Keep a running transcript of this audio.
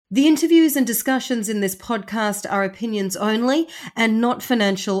The interviews and discussions in this podcast are opinions only and not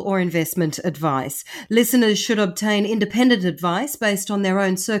financial or investment advice. Listeners should obtain independent advice based on their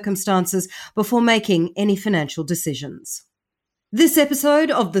own circumstances before making any financial decisions. This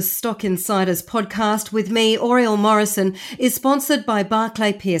episode of the Stock Insiders podcast with me, Oriel Morrison, is sponsored by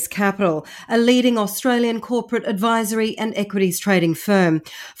Barclay Pearce Capital, a leading Australian corporate advisory and equities trading firm.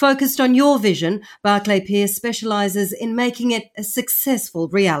 Focused on your vision, Barclay Pearce specialises in making it a successful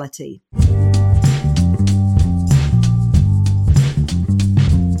reality.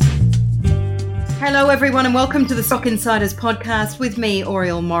 Hello everyone and welcome to the Stock Insiders podcast with me,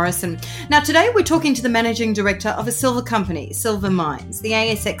 Oriel Morrison. Now today we're talking to the Managing Director of a silver company, Silver Mines. The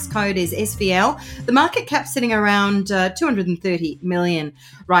ASX code is SVL. The market cap sitting around 230 million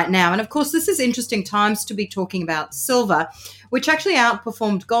right now. And of course this is interesting times to be talking about silver, which actually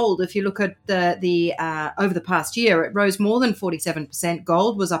outperformed gold. If you look at the over the past year, it rose more than 47%.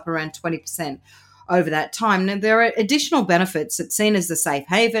 Gold was up around 20%. Over that time. Now, there are additional benefits. It's seen as a safe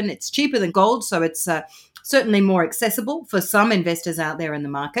haven. It's cheaper than gold, so it's certainly more accessible for some investors out there in the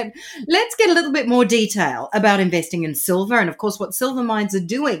market. Let's get a little bit more detail about investing in silver and, of course, what Silver Mines are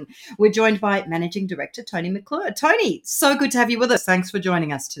doing. We're joined by Managing Director Tony McClure. Tony, so good to have you with us. Thanks for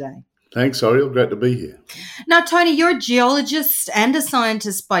joining us today. Thanks, Oriel. Great to be here. Now, Tony, you're a geologist and a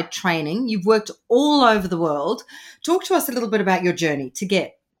scientist by training. You've worked all over the world. Talk to us a little bit about your journey to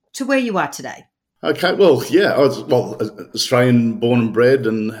get to where you are today. Okay, well, yeah, I was Australian born and bred,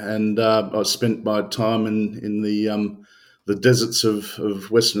 and I spent my time in the deserts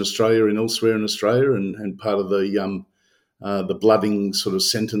of Western Australia and elsewhere in Australia, and part of the blooding sort of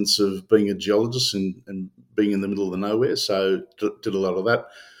sentence of being a geologist and being in the middle of the nowhere. So did a lot of that.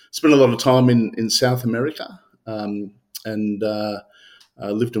 Spent a lot of time in South America, and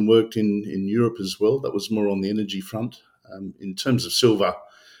lived and worked in Europe as well. That was more on the energy front. In terms of silver.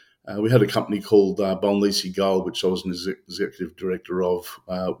 We had a company called Bolnisi Gold, which I was an executive director of,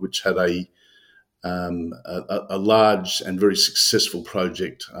 which had a large and very successful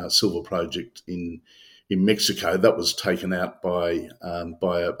project, silver project in Mexico. That was taken out by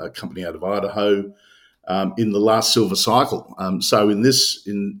a company out of Idaho in the last silver cycle. So we've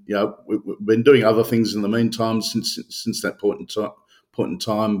been doing other things in the meantime since that point in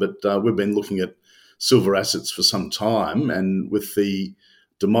time, but we've been looking at silver assets for some time, and with the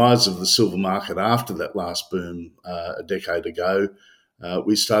demise of the silver market after that last boom a decade ago,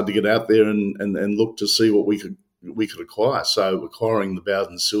 we started to get out there and look to see what we could acquire. So acquiring the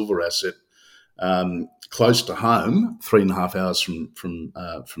Bowden silver asset close to home, 3.5 hours from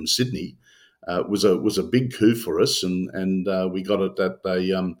Sydney, was a big coup for us, and we got it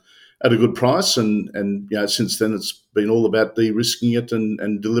at a good price, and since then it's been all about de-risking it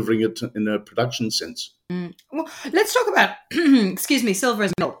and delivering it in a production sense. Well, let's talk about, silver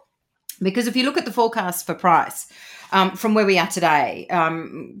as metal, because if you look at the forecast for price from where we are today,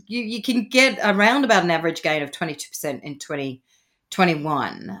 you can get around about an average gain of 22% in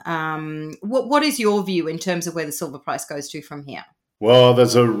 2021. What is your view in terms of where the silver price goes to from here? Well,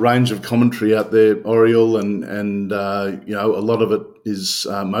 there's a range of commentary out there, Oriel, and a lot of it is,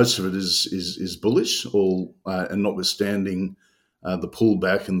 most of it is bullish, and notwithstanding the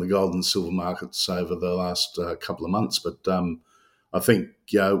pullback in the gold and silver markets over the last couple of months. But I think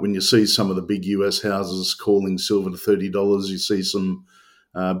when you see some of the big US houses calling silver to $30, you see some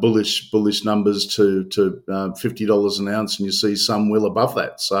bullish numbers to $50 an ounce, and you see some well above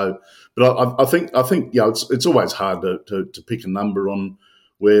that. So, but I think it's always hard to pick a number on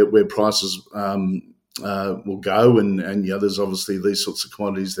where prices will go, and there's obviously these sorts of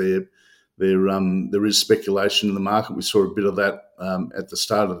commodities there. There is speculation in the market. We saw a bit of that at the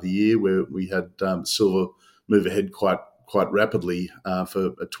start of the year, where we had silver move ahead quite rapidly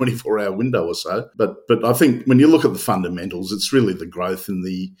for a 24-hour window or so. But I think when you look at the fundamentals, it's really the growth in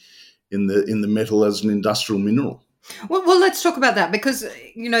the metal as an industrial mineral. Well, let's talk about that, because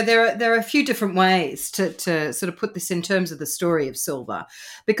there are a few different ways to sort of put this in terms of the story of silver,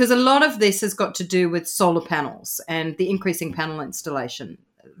 because a lot of this has got to do with solar panels and the increasing panel installation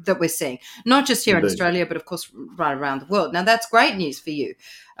that we're seeing, not just here in Australia, but of course right around the world. Now that's great news for you,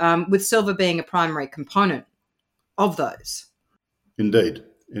 with silver being a primary component of those. Indeed,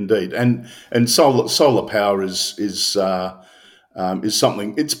 and solar power is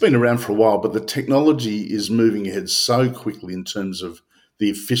something. It's been around for a while, but the technology is moving ahead so quickly in terms of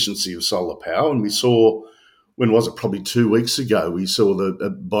the efficiency of solar power. And we saw, when was it? Probably 2 weeks ago, we saw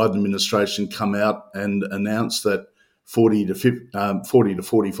the Biden administration come out and announce that 40 to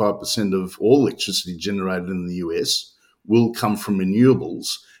 45% of all electricity generated in the US will come from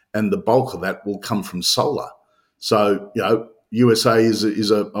renewables, and the bulk of that will come from solar. So, USA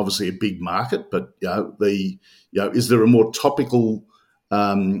is obviously a big market, but is there a more topical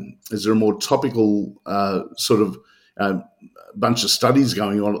sort of bunch of studies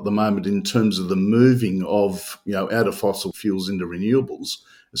going on at the moment in terms of the moving of out of fossil fuels into renewables?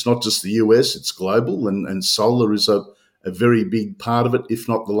 It's not just the US; it's global, and solar is a very big part of it, if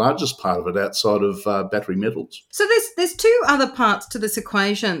not the largest part of it, outside of battery metals. So there's two other parts to this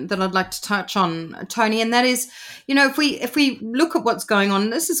equation that I'd like to touch on, Tony, and that is, if we look at what's going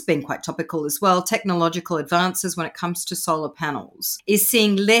on, this has been quite topical as well, technological advances when it comes to solar panels is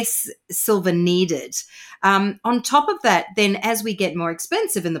seeing less silver needed. On top of that, then as we get more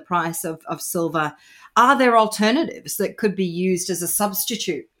expensive in the price of silver, are there alternatives that could be used as a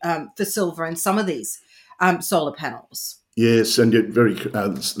substitute for silver in some of these solar panels? Yes, and you're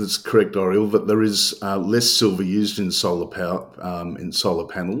that's correct, Oriel, that there is less silver used in solar power, in solar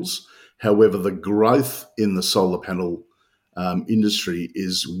panels. However, the growth in the solar panel industry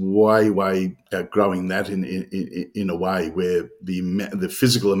is way outgrowing that in a way where the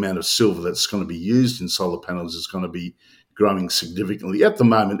physical amount of silver that's going to be used in solar panels is going to be growing significantly. At the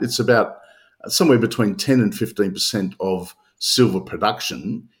moment, it's about somewhere between 10 and 15% of silver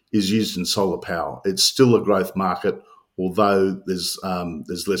production is used in solar power. It's still a growth market, although there's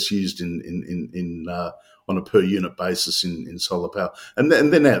less used in on a per unit basis in solar power. And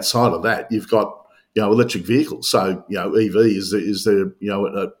then outside of that, you've got electric vehicles. So EV is it's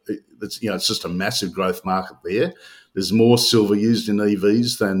just a massive growth market there. There's more silver used in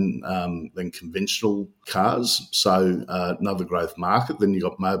EVs than conventional cars. So another growth market. Then you've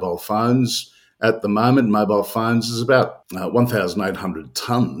got mobile phones. At the moment, mobile phones is about 1,800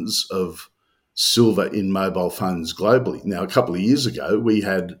 tonnes of silver in mobile phones globally. Now, a couple of years ago, we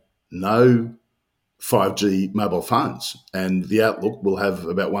had no 5G mobile phones, and the outlook will have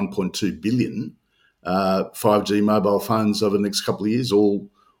about 1.2 billion 5G mobile phones over the next couple of years, all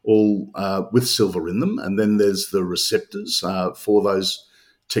with silver in them. And then there's the receptors for those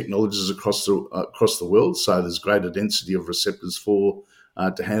technologies across the world. So there's greater density of receptors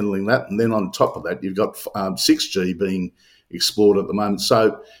to handling that. And then on top of that, you've got 6G being explored at the moment.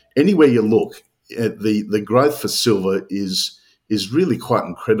 So anywhere you look, the growth for silver is really quite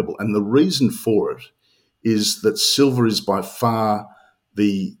incredible. And the reason for it is that silver is by far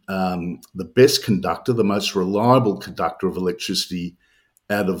the best conductor, the most reliable conductor of electricity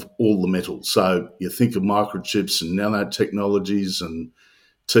out of all the metals. So you think of microchips and nanotechnologies and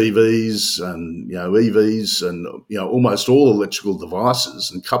TVs and EVs and almost all electrical devices,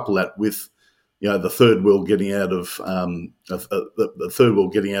 and couple that with the third world getting out of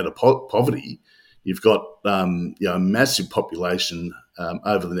poverty. You've got a massive population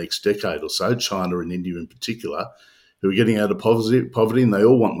over the next decade or so, China and India in particular, who are getting out of poverty, and they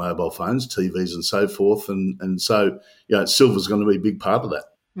all want mobile phones, TVs, and so forth. And so silver's going to be a big part of that.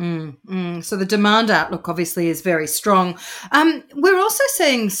 So the demand outlook obviously is very strong. We're also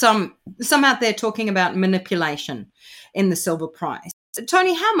seeing some out there talking about manipulation in the silver price.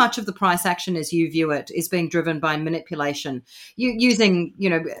 Tony, how much of the price action, as you view it, is being driven by manipulation using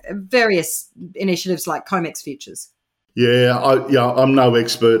various initiatives like COMEX futures? I'm no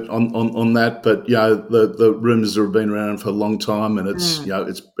expert on that, but the rumours have been around for a long time, and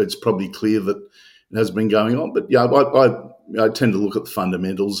it's probably clear that it has been going on. But I tend to look at the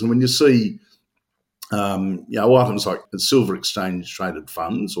fundamentals, and when you see items like silver exchange traded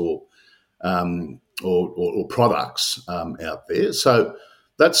funds or products out there, so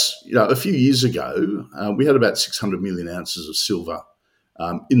that's a few years ago we had about 600 million ounces of silver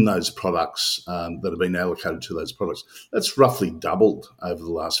in those products that have been allocated to those products. That's roughly doubled over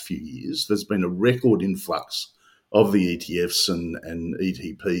the last few years. There's been a record influx of the ETFs and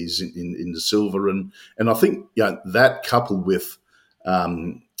ETPs into silver, and I think that coupled with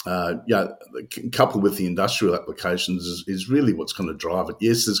the industrial applications is really what's going to drive it.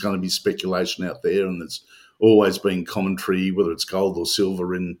 Yes, there's going to be speculation out there, and there's always been commentary, whether it's gold or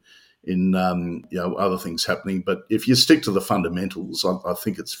silver, in other things happening. But if you stick to the fundamentals, I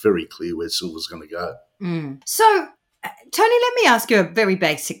think it's very clear where silver's going to go. So, Tony, let me ask you a very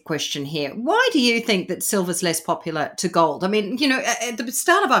basic question here. Why do you think that silver's less popular to gold? I mean, at the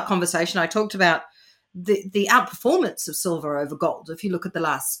start of our conversation, I talked about the outperformance of silver over gold. If you look at the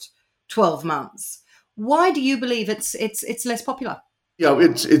last 12 months, why do you believe it's less popular?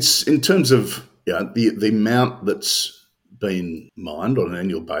 It's in terms of the amount that's been mined on an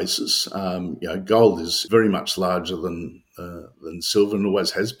annual basis. Gold is very much larger than silver and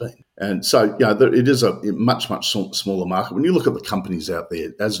always has been. And so, it is a much smaller market. When you look at the companies out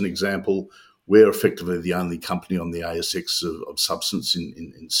there, as an example, we're effectively the only company on the ASX of substance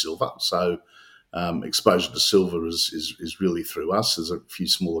in silver. So exposure to silver is really through us. There's a few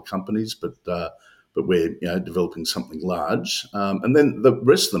smaller companies, but we're developing something large. And then the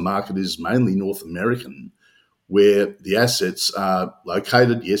rest of the market is mainly North American, where the assets are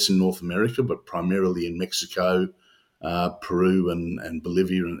located, yes, in North America, but primarily in Mexico, Peru, and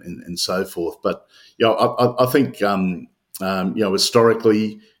Bolivia, and so forth. But I think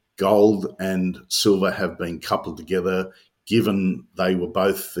historically, gold and silver have been coupled together, given they were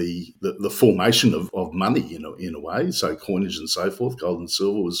both the formation of money in a way. So coinage and so forth, gold and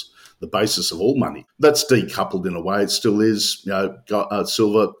silver was the basis of all money. That's decoupled in a way. It still is.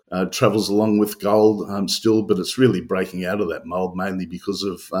 Silver travels along with gold still, but it's really breaking out of that mold mainly because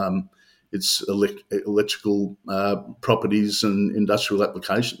of its electrical properties and industrial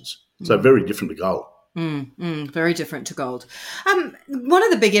applications. So very different to gold. Very different to gold. One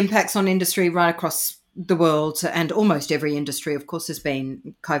of the big impacts on industry right across the world, and almost every industry, of course, has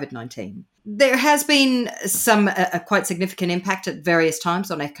been COVID-19. There has been a quite significant impact at various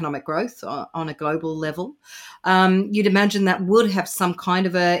times on economic growth on a global level. You'd imagine that would have some kind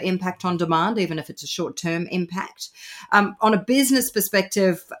of an impact on demand, even if it's a short-term impact. On a business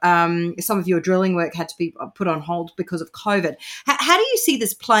perspective, some of your drilling work had to be put on hold because of COVID. How do you see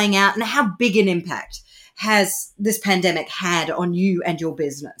this playing out, and how big an impact has this pandemic had on you and your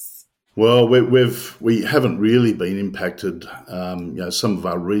business? Well, we haven't really been impacted. Some of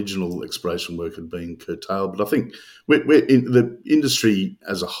our regional exploration work had been curtailed, but I think we're in the industry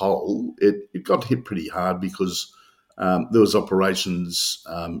as a whole, it got hit pretty hard because there was operations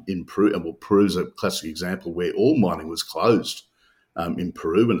in Peru. Well, Peru's a classic example where all mining was closed in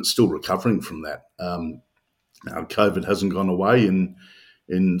Peru, and it's still recovering from that. COVID hasn't gone away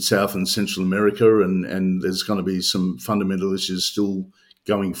in South and Central America, and there's going to be some fundamental issues still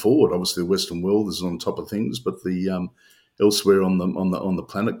going forward. Obviously, the Western world is on top of things, but the elsewhere on the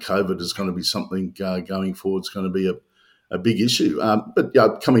planet, COVID is going to be something going forward. It's going to be a big issue. But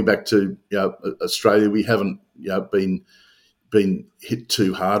coming back to Australia, we haven't been hit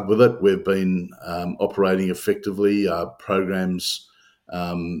too hard with it. We've been operating effectively. Our programs,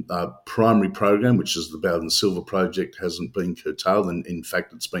 our primary program, which is the Bowden Silver Project, hasn't been curtailed, and in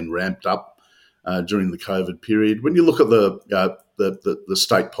fact, it's been ramped up during the COVID period. When you look at the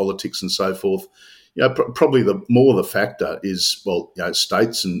state politics and so forth, probably the factor is,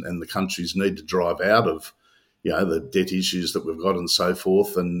 states and the countries need to drive out of, the debt issues that we've got and so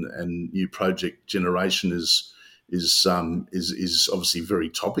forth, and new project generation is obviously very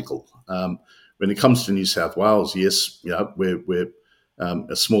topical. When it comes to New South Wales, yes, we're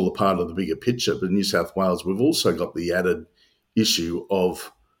a smaller part of the bigger picture, but in New South Wales, we've also got the added issue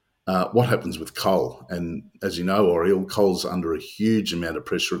of what happens with coal. And as you know, Oriel, coal's under a huge amount of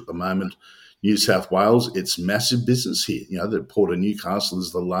pressure at the moment. New South Wales, it's massive business here. The Port of Newcastle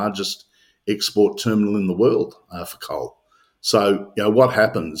is the largest export terminal in the world for coal. So, what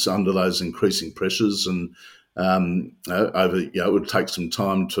happens under those increasing pressures, and it would take some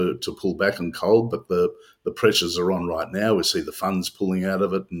time to pull back on coal, but the pressures are on right now. We see the funds pulling out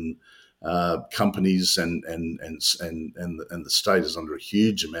of it, and companies and the state is under a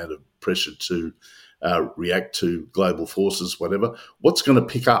huge amount of pressure to react to global forces, whatever. What's going to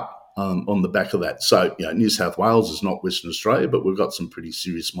pick up on the back of that? So, New South Wales is not Western Australia, but we've got some pretty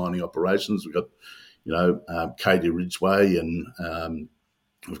serious mining operations. We've got, Cadia Ridgeway, and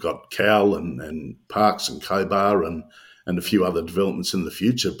we've got Cowal and Parks and Cobar and a few other developments in the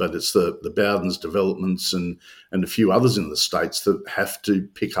future, but it's the Bowden's developments and a few others in the states that have to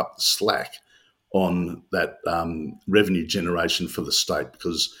pick up the slack on that revenue generation for the state,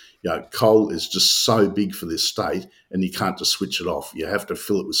 because coal is just so big for this state, and you can't just switch it off. You have to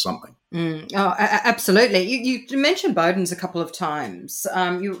fill it with something. Absolutely. You mentioned Bowden's a couple of times.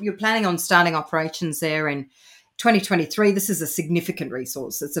 You're planning on starting operations there in 2023. This is a significant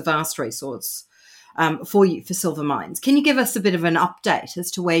resource. It's a vast resource for Silver Mines. Can you give us a bit of an update as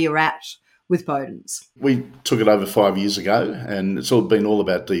to where you're at with Bowden's? We took it over 5 years ago, and it's been all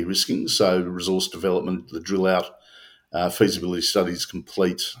about de-risking. So resource development, the drill out, feasibility studies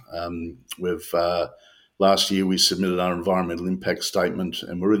complete. Last year we submitted our environmental impact statement,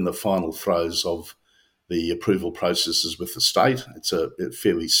 and we're in the final throes of the approval processes with the state. It's a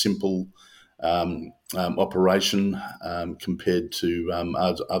fairly simple operation compared to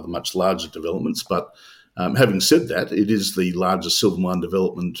other much larger developments. But having said that, it is the largest silver mine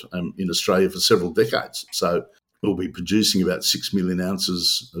development in Australia for several decades. So we'll be producing about 6 million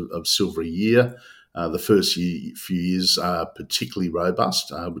ounces of silver a year. The first few years are particularly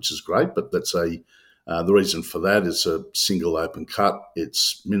robust, which is great, but that's the reason for that is a single open cut.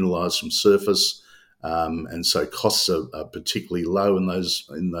 It's mineralised from surface. And so costs are particularly low in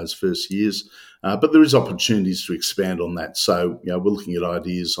those first years. But there is opportunities to expand on that. So, we're looking at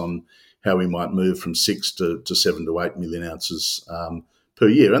ideas on how we might move from 6 to 7 to 8 million ounces per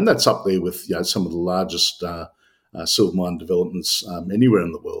year. And that's up there with some of the largest silver mine developments anywhere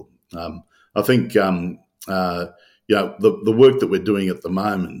in the world. I think the work that we're doing at the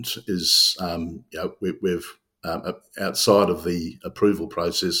moment is we've outside of the approval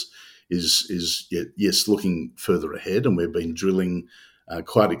process is looking further ahead, and we've been drilling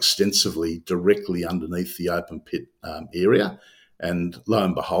quite extensively directly underneath the open pit area. And lo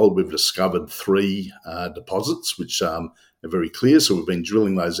and behold, we've discovered 3 deposits, which are very clear. So we've been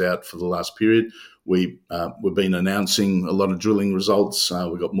drilling those out for the last period. We've been announcing a lot of drilling results.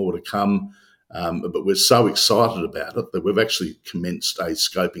 We've got more to come. But we're so excited about it that we've actually commenced a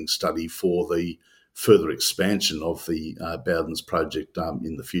scoping study for the further expansion of the Bowdens project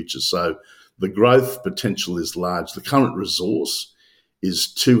in the future. So the growth potential is large. The current resource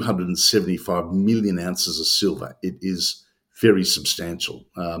is 275 million ounces of silver. It is very substantial.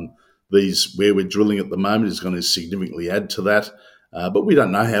 Where we're drilling at the moment is going to significantly add to that, but we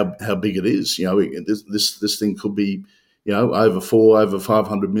don't know how big it is. This thing could be over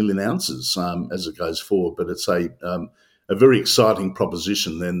 500 million ounces as it goes forward. But it's a very exciting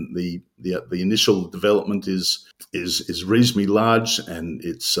proposition. Then the initial development is reasonably large, and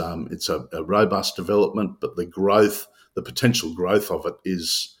it's a robust development. But the potential growth of it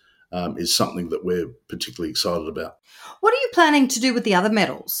is something that we're particularly excited about. What are you planning to do with the other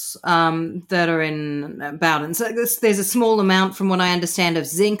metals that are in Bowdens? So there's a small amount, from what I understand, of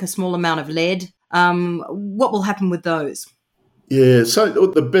zinc, a small amount of lead. What will happen with those? Yeah, so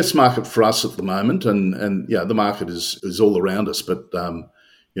the best market for us at the moment, and the market is all around us, but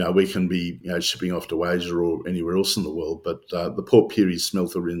we can be shipping off to Asia or anywhere else in the world. But the Port Pirie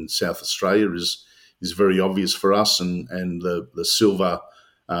smelter in South Australia is very obvious for us, and the silver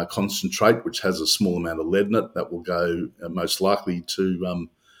concentrate, which has a small amount of lead in it, that will go most likely to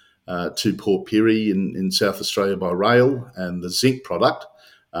Port Pirie in South Australia by rail, and the zinc product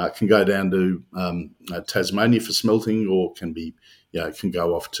can go down to Tasmania for smelting, or can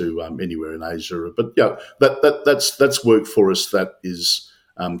go off to anywhere in Asia. But that's work for us that is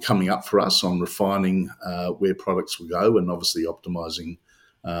coming up for us on refining where products will go, and obviously optimising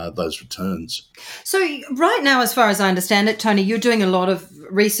those returns. So right now, as far as I understand it, Tony, you're doing a lot of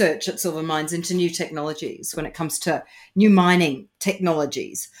research at Silver Mines into new technologies when it comes to new mining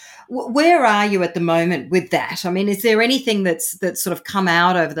technologies. Where are you at the moment with that? I mean, is there anything that's sort of come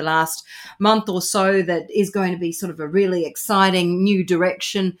out over the last month or so that is going to be sort of a really exciting new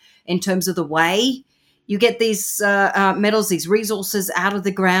direction in terms of the way you get these metals, these resources out of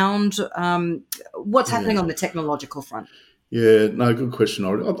the ground? What's happening on the technological front? Yeah, no, good question,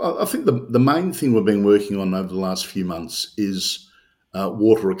 Ori. I think the main thing we've been working on over the last few months is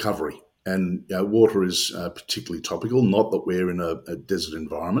water recovery. And water is particularly topical, not that we're in a desert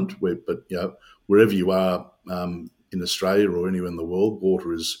environment, but wherever you are in Australia or anywhere in the world,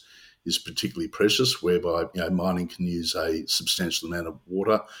 water is particularly precious, whereby mining can use a substantial amount of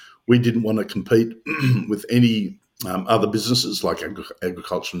water. We didn't want to compete with any other businesses like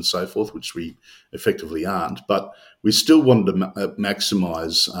agriculture and so forth, which we effectively aren't, but we still wanted to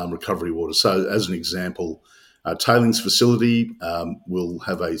maximise recovery water. So as an example, tailings facility will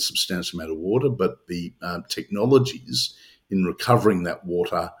have a substantial amount of water, but the technologies in recovering that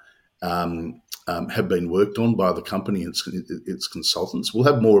water have been worked on by the company and its consultants.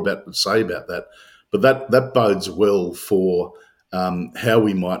 We'll have more to say about that, but that bodes well for how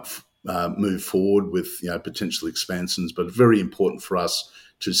we might move forward with potential expansions. But very important for us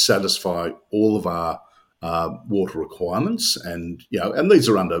to satisfy all of our water requirements, and these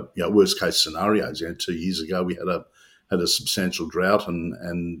are under worst case scenarios. 2 years ago we had a substantial drought,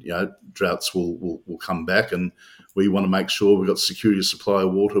 and droughts will come back, and we want to make sure we've got security of supply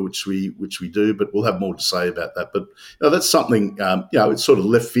of water, which we do. But we'll have more to say about that. But that's something it's sort of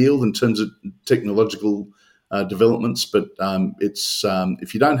left field in terms of technological developments, but it's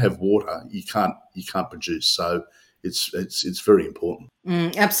if you don't have water, you can't produce. So it's very important.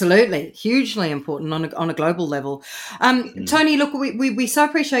 Absolutely, hugely important on a global level. Tony, look, we so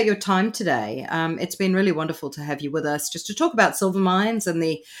appreciate your time today. It's been really wonderful to have you with us, just to talk about Silver Mines and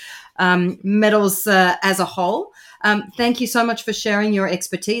the metals as a whole. Thank you so much for sharing your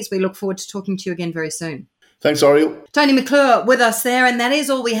expertise. We look forward to talking to you again very soon. Thanks, Oriel. Tony McClure with us there, and that is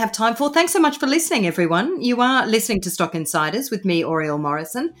all we have time for. Thanks so much for listening, everyone. You are listening to Stock Insiders with me, Oriel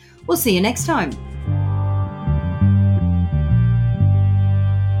Morrison. We'll see you next time.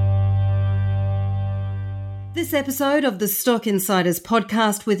 This episode of the Stock Insiders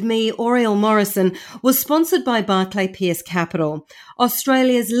podcast with me, Oriel Morrison, was sponsored by Barclay Pearce Capital,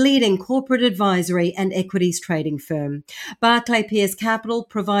 Australia's leading corporate advisory and equities trading firm. Barclay Pearce Capital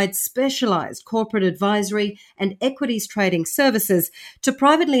provides specialised corporate advisory and equities trading services to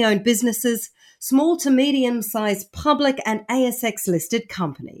privately owned businesses, small to medium-sized public and ASX-listed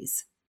companies.